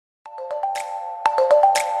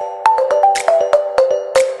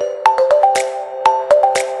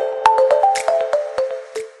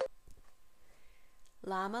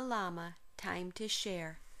Llama Llama, Time to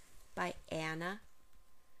Share by Anna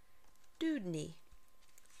Dewdney.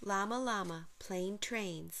 Llama Llama, playing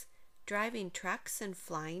trains, driving trucks and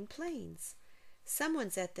flying planes.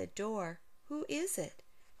 Someone's at the door. Who is it?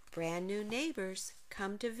 Brand new neighbors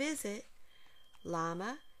come to visit.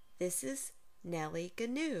 Llama, this is Nellie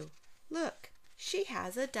Gnu. Look, she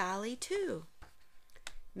has a dolly too.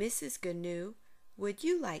 Mrs. Gnu, would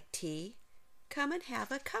you like tea? Come and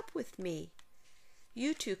have a cup with me.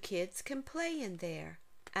 You two kids can play in there.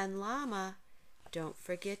 And Llama, don't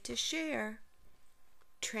forget to share.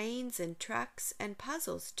 Trains and trucks and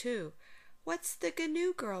puzzles too. What's the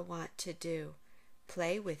Gnu girl want to do?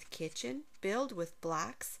 Play with kitchen, build with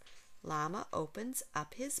blocks. Llama opens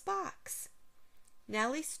up his box.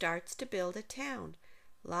 Nellie starts to build a town.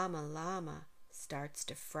 Llama Llama starts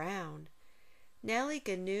to frown. Nellie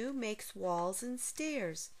Gnu makes walls and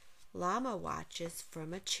stairs. Llama watches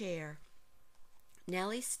from a chair.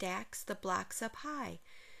 Nellie stacks the blocks up high.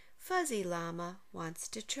 Fuzzy Llama wants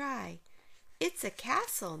to try. It's a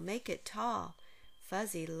castle, make it tall.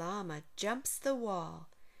 Fuzzy Llama jumps the wall.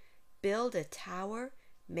 Build a tower,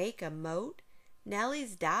 make a moat.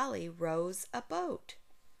 Nellie's dolly rows a boat.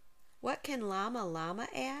 What can Llama Llama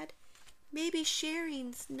add? Maybe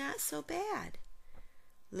sharing's not so bad.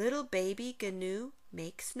 Little baby Gnu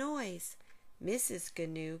makes noise. Mrs.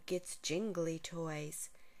 Gnu gets jingly toys.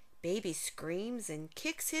 Baby screams and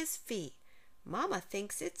kicks his feet. Mama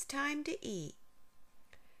thinks it's time to eat.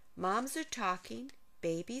 Moms are talking,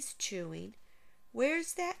 baby's chewing.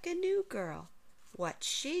 Where's that Gnu girl? What's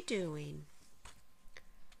she doing?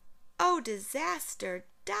 Oh, disaster,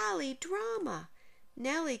 dolly drama.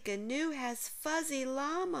 Nellie Gnu has Fuzzy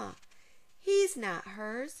Llama. He's not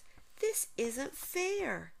hers. This isn't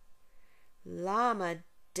fair. Llama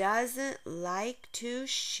doesn't like to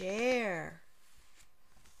share.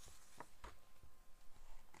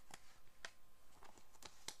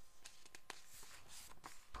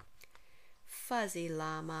 Fuzzy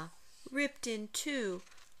Llama, ripped in two,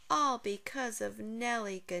 all because of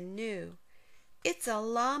Nellie Gnu. It's a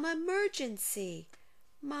llama emergency.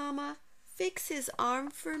 Mama, fix his arm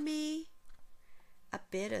for me. A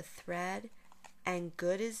bit of thread and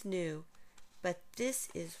good as new, but this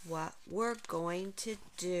is what we're going to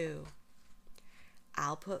do.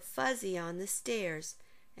 I'll put Fuzzy on the stairs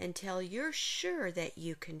until you're sure that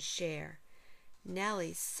you can share.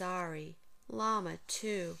 Nellie's sorry, Llama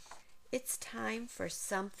too. It's time for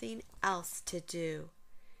something else to do.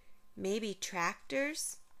 Maybe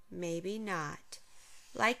tractors, maybe not.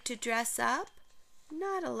 Like to dress up?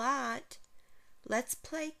 Not a lot. Let's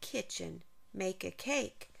play kitchen, make a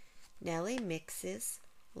cake. Nellie mixes,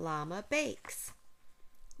 Llama bakes.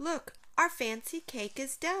 Look, our fancy cake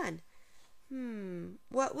is done.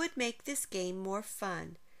 What would make this game more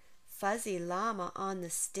fun? Fuzzy Llama on the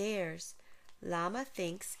stairs. Llama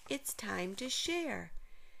thinks it's time to share.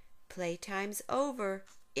 Playtime's over,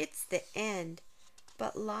 it's the end,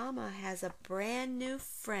 but Llama has a brand new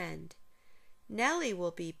friend. Nellie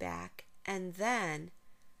will be back, and then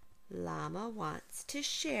Llama wants to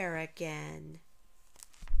share again.